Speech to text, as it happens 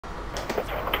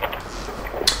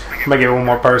Let me get one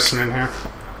more person in here.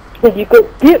 Then you go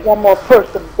get one more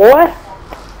person, boy.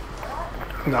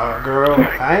 No, girl,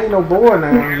 I ain't no boy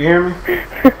now. You hear me?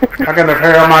 I got enough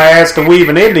hair on my ass to weave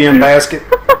an Indian basket.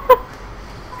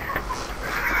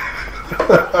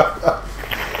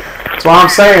 That's why I'm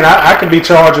saying I could be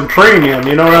charging premium.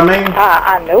 You know what I mean?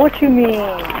 I know what you mean.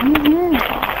 Mm-hmm.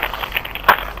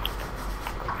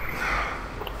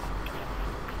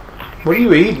 What are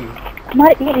you eating? I'm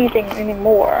not eating anything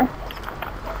anymore.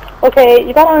 Okay,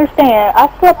 you gotta understand, I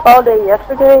slept all day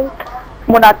yesterday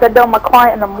when I sat down with my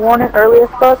client in the morning, early as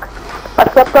fuck. I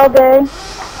slept all day,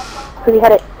 because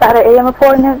I had an AM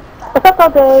appointment. I slept all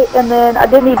day, and then I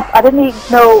didn't eat,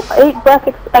 no, I ate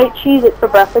Cheez-Its for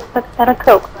breakfast and a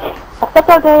Coke. I slept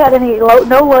all day, I didn't eat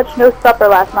no lunch, no supper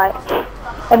last night.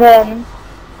 And then,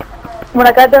 when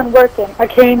I got done working, I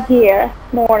came here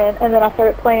this morning, and then I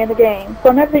started playing the game. So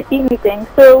I never eat anything,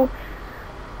 so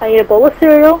I ate a bowl of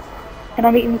cereal, and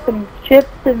I'm eating some chips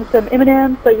and some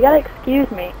M&Ms, so you gotta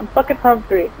excuse me. I'm fucking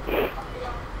hungry.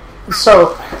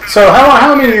 So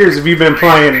how many years have you been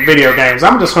playing video games?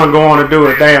 I'm just gonna go on and do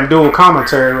a damn dual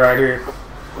commentary right here.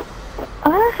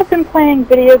 I have been playing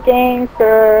video games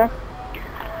for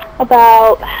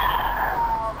about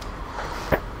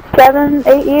 7,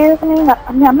 8 years. I mean,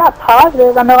 I'm not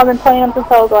positive. I know I've been playing them since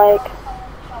I was like...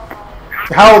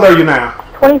 How old are you now?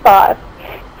 25.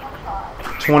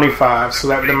 25, so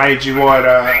that would have made you, what,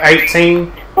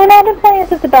 18? Well, no, I've been playing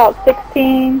since about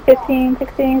 16, 15,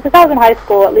 16, since I was in high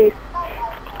school at least.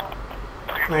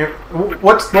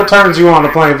 What turns you on to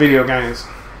playing video games?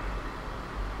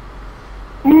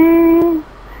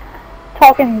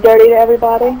 Talking dirty to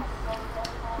everybody.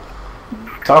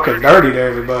 Talking dirty to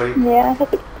everybody? Yeah, that's what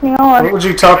keeps me on. What was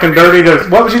you talking dirty to?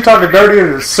 What was you talking dirty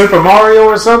to? Super Mario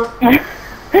or something?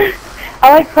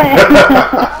 I like playing.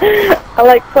 I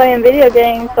like playing video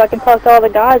games so I can talk to all the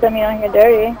guys I meet on here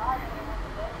dirty.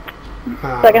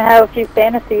 So I can have a few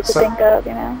fantasies to think of,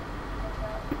 you know.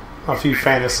 A few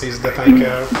fantasies to think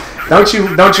of. Don't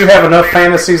you have enough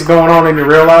fantasies going on in your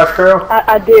real life, girl?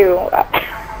 I do. I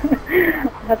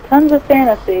have tons of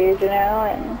fantasies, you know,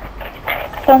 and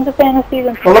tons of fantasies.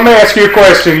 And well, let me ask you a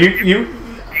question. You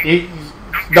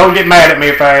don't get mad at me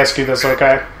if I ask you this,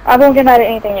 okay? I won't get mad at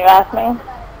anything you ask me.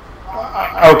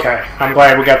 Okay, I'm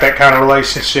glad we got that kind of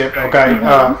relationship. Okay,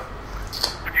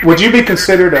 would you be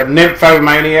considered a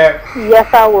nymphomaniac? Yes,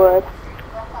 I would.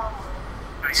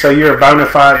 So you're a bona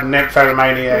fide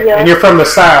nymphomaniac, yes. And you're from the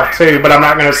South too. But I'm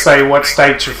not going to say what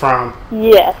state you're from.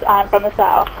 Yes, I'm from the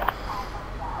South.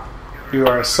 You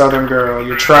are a Southern girl.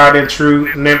 You're tried and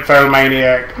true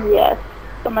nymphomaniac. Yes,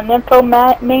 I'm a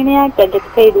nymphomaniac that gets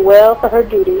paid well for her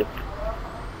duties.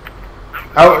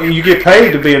 Oh, you get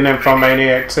paid to be a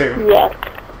nymphomaniac too? Yes.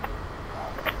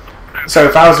 So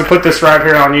if I was to put this right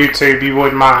here on YouTube, you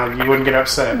wouldn't mind? You wouldn't get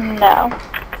upset? No.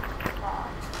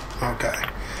 Okay.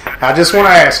 I just want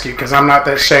to ask you, because I'm not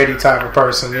that shady type of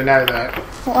person. You know that.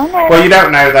 Well, you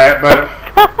don't know that, but...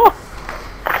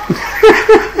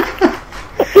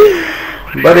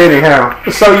 But anyhow.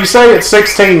 So you say at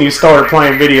 16 you started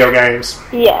playing video games.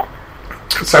 Yes.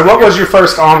 So what was your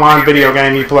first online video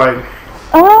game you played?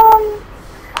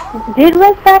 Did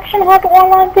Red Faction have an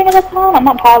online thing at the time? I'm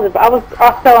not positive. I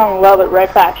fell in love with Red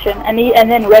Faction, and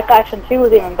then Red Faction 2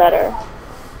 was even better.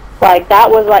 Like that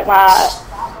was my.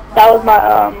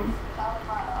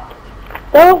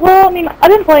 So, well, I mean, I've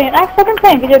been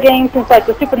playing video games since like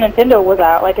the Super Nintendo was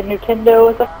out, like a Nintendo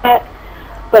and stuff like that.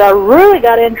 But I really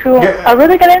got into them. Yeah. I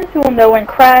really got into them though when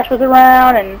Crash was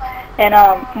around and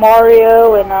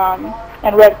Mario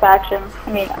and Red Faction.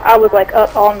 I mean, I was like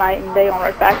up all night and day on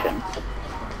Red Faction.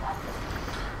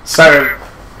 So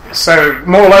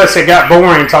more or less it got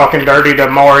boring talking dirty to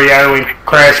Mario and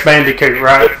Crash Bandicoot,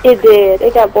 right? It did.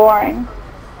 It got boring.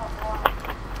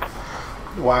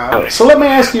 Wow. So let me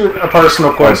ask you a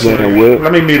personal question.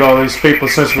 Let me mute all these people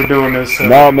since we're doing this.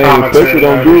 No, man, especially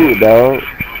don't do it, dog.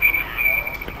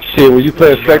 Shit, when you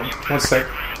play a sex... 1 sec.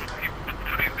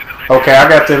 Okay, I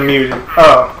got them muted.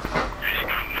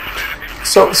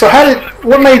 So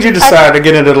what made you decide to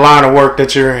get into the line of work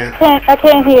that you're in? I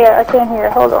can't hear.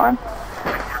 Hold on.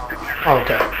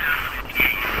 Okay.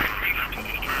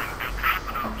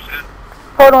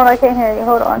 Hold on, I can't hear you.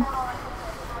 Hold on.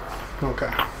 Okay.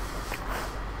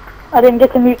 I didn't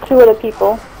get to mute 2 other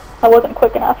people. I wasn't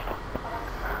quick enough.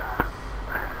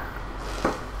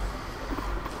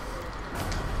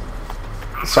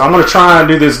 So I'm going to try and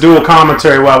do this dual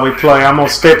commentary while we play. I'm going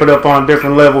to step it up on a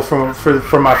different level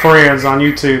for my friends on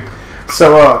YouTube.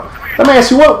 So let me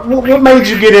ask you, what made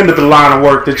you get into the line of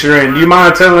work that you're in? Do you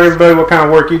mind telling everybody what kind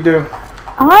of work you do?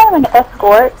 I'm an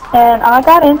escort, and I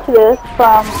got into this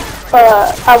from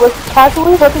I was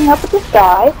casually hooking up with this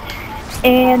guy,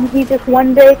 and he just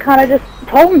one day kind of just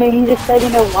told me, he just said, you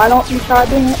know, why don't you try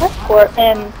being an escort?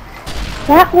 And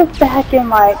that was back in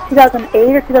like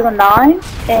 2008 or 2009,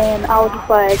 and I was just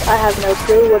like, I have no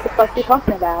clue what the fuck you're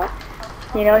talking about.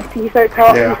 You know, he started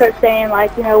talking, he started saying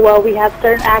like, you know, well, we have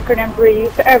certain acronyms we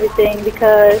use for everything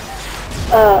because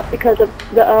of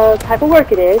the type of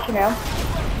work it is, you know.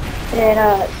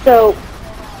 And so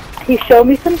he showed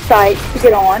me some sites to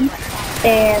get on,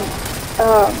 and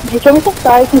he showed me some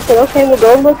sites. He said, okay, well,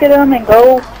 go look at them and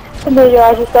go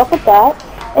familiarize yourself with that.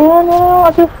 And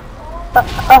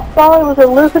I saw it was a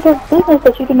lucrative business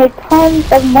that you can make tons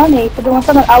of money for doing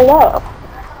something I love.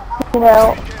 You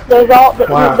know,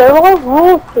 there are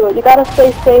rules to it. You gotta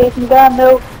stay safe. You gotta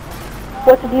know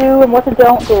what to do and what to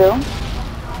don't do.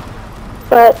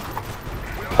 But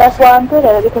that's why I'm good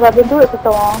at it, because I've been doing it for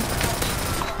so long.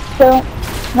 So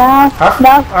now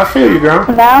I feel you, girl.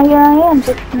 Now here I am,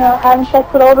 just having sex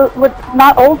with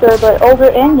not older, but older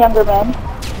and younger men,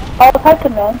 all types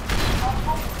of men.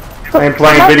 And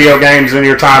playing video games in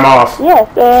your time off. Yes,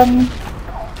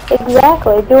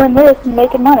 exactly. Doing this and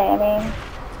making money. I mean,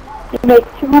 you make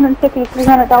 $250,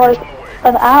 $300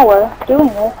 an hour doing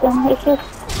this, and it's just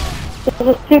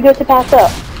too good to pass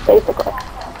up, basically.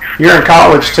 You're in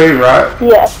college too, right?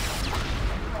 Yes.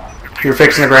 You're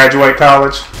fixing to graduate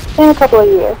college? In a couple of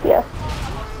years, yes.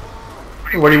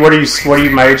 What are you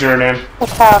majoring in?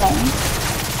 Accounting.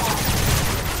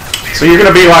 So you're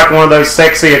gonna be like one of those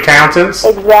sexy accountants?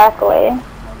 Exactly.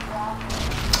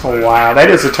 Oh wow, that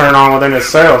is a turn on within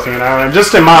itself, you know. And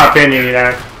just in my opinion, you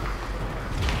know,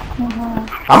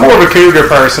 I'm more of a cougar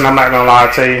person. I'm not gonna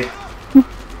lie to you.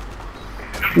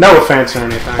 No offense or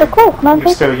anything. Of course,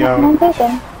 you're still young.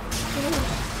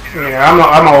 Yeah,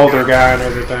 I'm an older guy and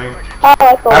everything. I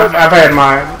like older. I've had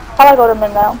my. I like older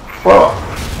men now. Well,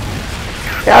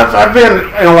 yeah, I've been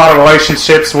in a lot of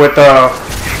relationships with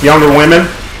younger women,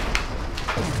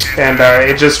 and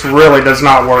it just really does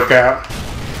not work out.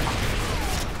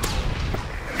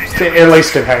 At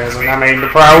least it hasn't. I mean, the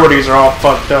priorities are all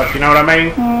fucked up. You know what I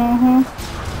mean?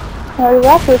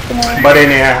 Exactly what you mean. But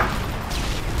anyhow,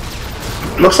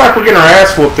 looks like we're getting our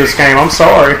ass whooped this game. I'm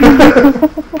sorry.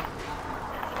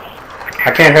 I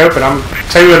can't help it. I'm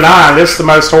 2-9. This is the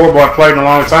most horrible I've played in a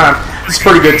long time. It's a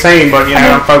pretty good team, but you know,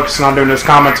 I'm focusing on doing this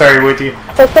commentary with you.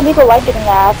 So some people like getting their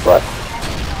ass whooped.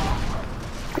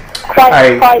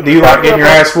 Do you like getting your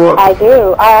ass whooped? I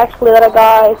do. I actually let a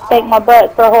guy spank my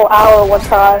butt for a whole hour one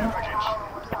time.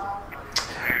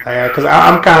 Yeah, because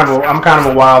I'm kind of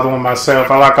a wild one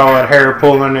myself. I like all that hair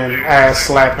pulling and ass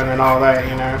slapping and all that,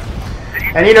 you know.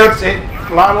 And you know,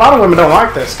 a lot of women don't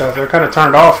like that stuff. They're kind of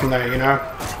turned off from that, you know.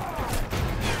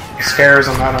 It scares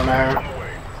them. I don't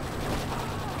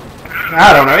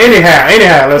know.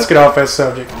 Anyhow, let's get off that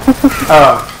subject.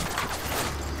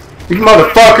 You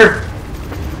motherfucker.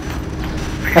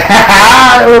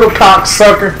 Little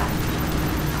cocksucker.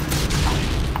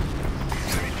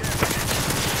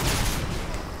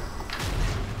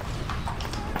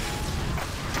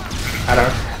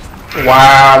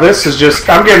 Wow, this is just,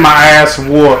 I'm getting my ass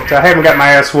whooped. I haven't got my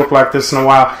ass whooped like this in a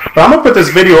while. But I'm going to put this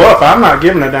video up. I'm not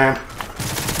giving a damn.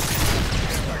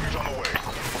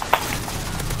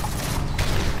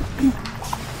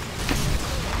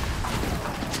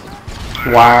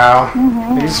 Wow.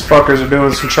 These fuckers are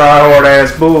doing some try-hard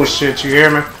ass bullshit, you hear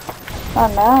me? I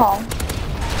know.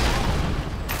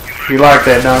 You like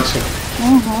that, don't you?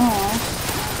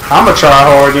 I'm a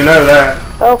try-hard, you know that.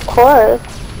 Of course.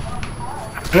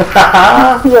 Look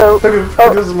at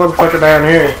this motherfucker down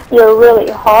here. You're really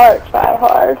hard,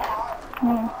 try-hard.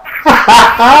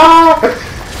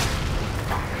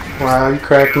 Wow, you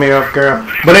cracked me up, girl.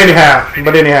 But anyhow.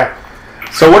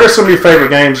 So what are some of your favorite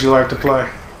games you like to play?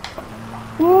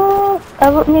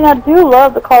 I mean, I do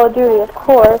love the Call of Duty, of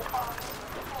course.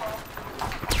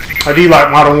 I do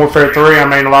like Modern Warfare 3. I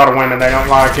mean, a lot of women, they don't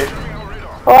like it.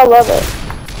 Oh, I love it.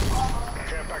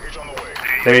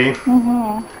 Do you?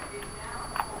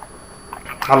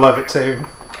 I love it, too.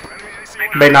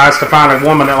 It'd be nice to find a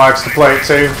woman that likes to play it,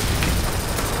 too.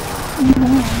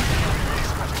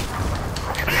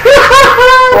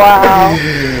 Wow.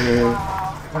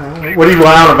 What are you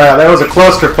lying about? That was a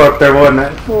clusterfuck there, wasn't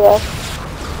it? Yes.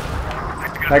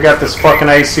 I got this fucking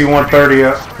AC-130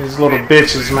 up. These little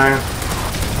bitches, man.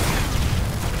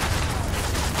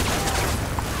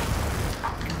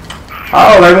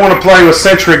 Oh, they want to play with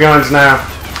sentry guns now.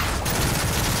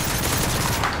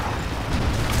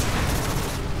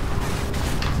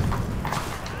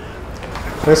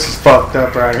 This is fucked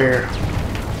up right here.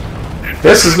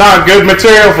 This is not good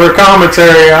material for a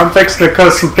commentary. I'm fixing to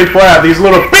cuss some people out. These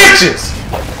little bitches!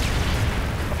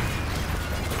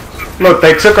 Look,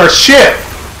 they took our shit.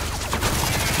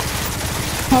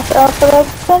 Watch out for that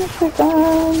sentry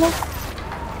gun.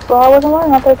 Well, I wasn't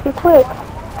running out there too quick.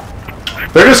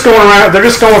 They're just going around. They're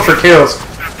just going for kills.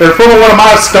 They're pulling one of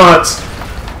my stunts.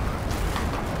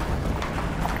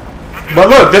 But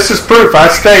look, this is proof. I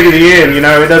stay to the end. You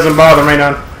know, it doesn't bother me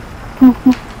none.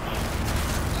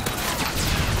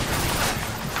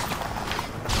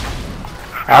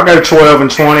 I'll go 12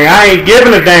 and 20. I ain't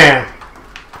giving a damn.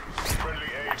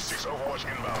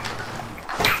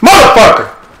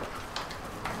 Motherfucker!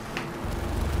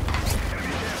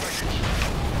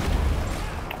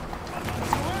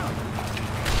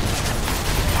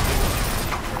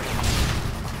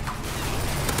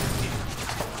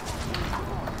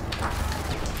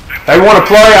 They want to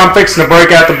play, I'm fixing to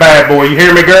break out the bad boy. You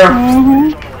hear me, girl?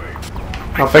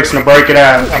 I'm fixing to break it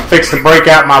out. I'm fixing to break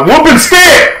out my whooping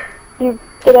stick! You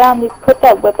get out and you put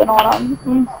that whipping on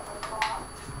them.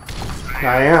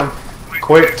 I am.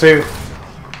 Quick, too.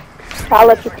 I'll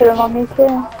let you put them on me,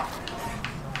 too.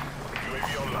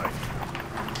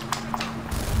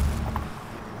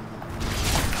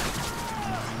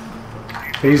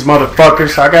 These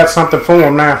motherfuckers, I got something for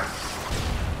them now.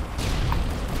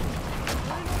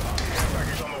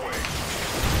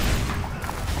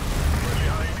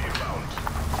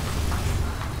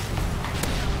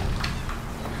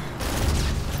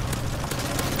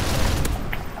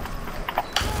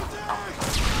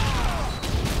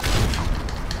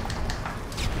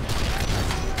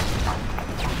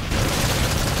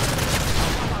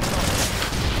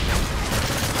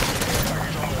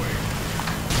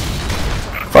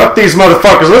 Fuck these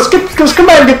motherfuckers. Let's come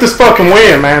back and get this fucking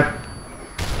win, man.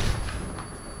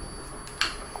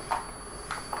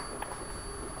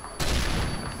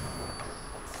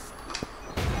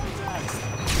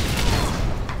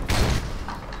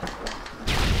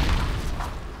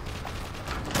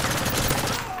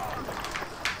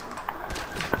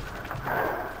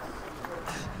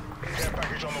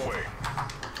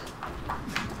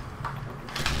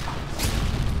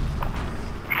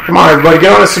 Come on, everybody,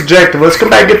 get on this objective. Let's come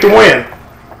back and get the win.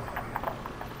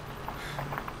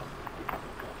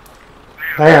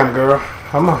 Damn, girl.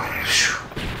 I'm on.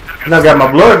 I done got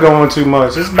my blood going too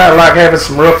much. It's about like having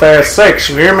some rough ass sex.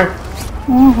 You hear me?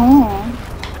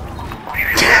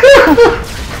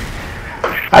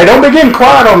 Hey, don't be getting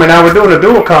quiet on me now. We're doing a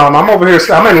dual comm. I'm over here.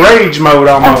 I'm in rage mode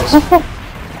almost.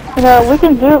 You know, we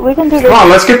can do this. Come on,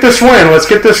 let's get this win. Let's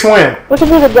get this win. We can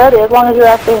do the dirty as long as you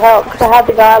actually help. Because I had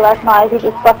the guy last night who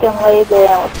just fucking laid there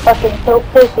and was fucking so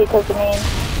pissy because, I mean,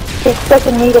 he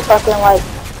expected me to fucking, like,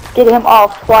 get him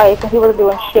off twice and he wasn't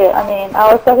doing shit. I mean,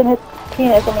 I was sucking his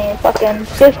penis. I mean, fucking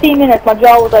 15 minutes, my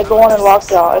jaw was, like, going in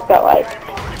lockjaw. It felt like.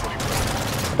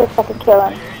 Just fucking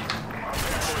killing.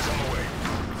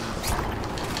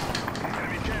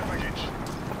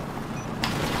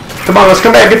 Come on, let's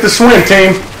come back and get this win,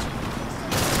 team.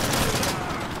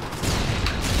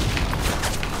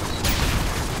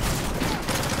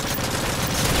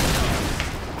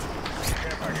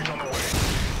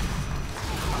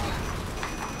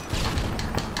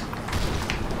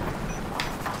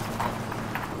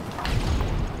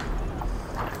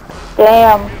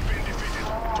 Damn.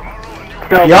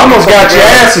 You almost got your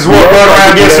asses whooped running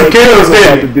around getting some kills,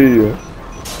 didn't you?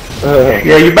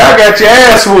 Yeah, you about got your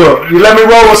ass whooped. You let me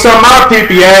roll with some of my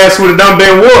people, your ass would have done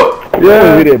been whooped.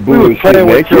 Yeah, look at that bullshit, man.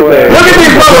 Look at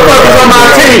these motherfuckers on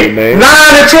my team. 9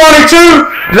 and 22.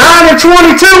 9 and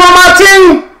 22 on my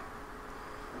team.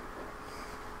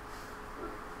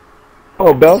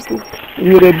 Oh, Belton.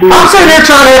 You hear that bullshit? I'm sitting here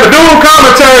trying to have a dual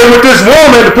commentary with this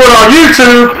woman to put on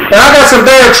YouTube, and I got some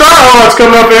damn tryhards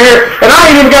coming up in here, and I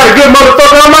ain't even got a good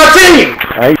motherfucker on my team.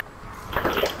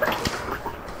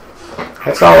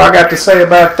 That's all I got to say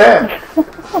about that.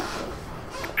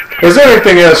 Is there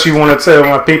anything else you want to tell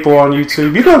my people on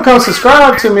YouTube? You gonna come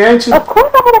subscribe to me, ain't you? Of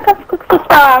course I'm gonna come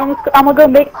subscribe. I'm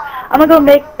gonna go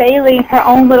make Bailey her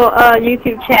own little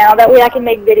YouTube channel. That way I can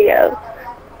make videos.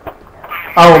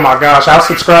 Oh my gosh, I'll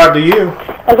subscribe to you.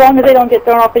 As long as they don't get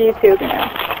thrown off of YouTube, you know.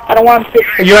 I don't want them to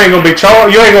get... You ain't gonna be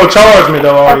charged. You ain't gonna charge me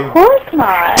though, are you? Of course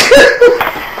not.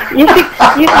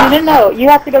 You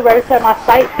have to go register at my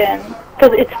site then,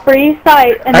 because it's free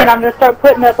site, and then I'm gonna start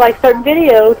putting up like certain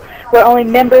videos where only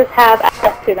members have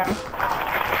access to them.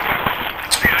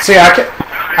 See, I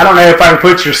don't know if I can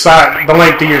put your site, the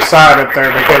link to your site up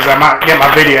there, because I might get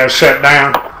my video shut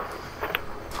down.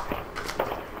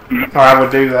 Or I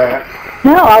would do that.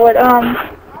 No, I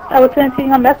would send it to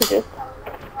you on messages.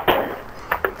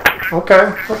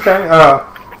 Okay.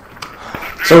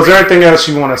 So is there anything else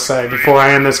you want to say before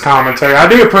I end this commentary? I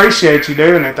do appreciate you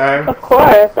doing it, though. Of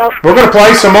course. We're going to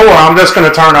play some more. I'm just going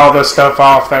to turn all this stuff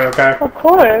off, though, okay? Of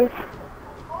course.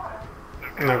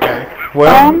 Okay.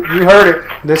 Well, you heard it.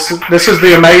 This is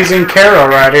the amazing Carol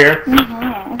right here.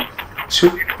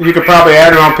 You could probably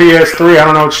add her on PS3. I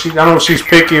don't know if she's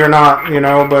picky or not,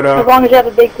 but as long as you have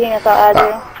a big penis, I'll add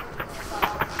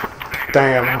you.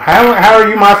 Damn. How are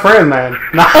you my friend then?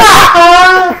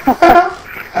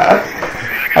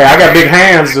 Hey, I got big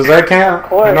hands. Does that count? Of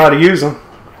course. I know how to use them.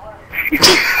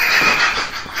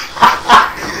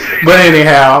 But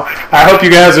anyhow, I hope you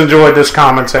guys enjoyed this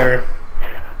commentary.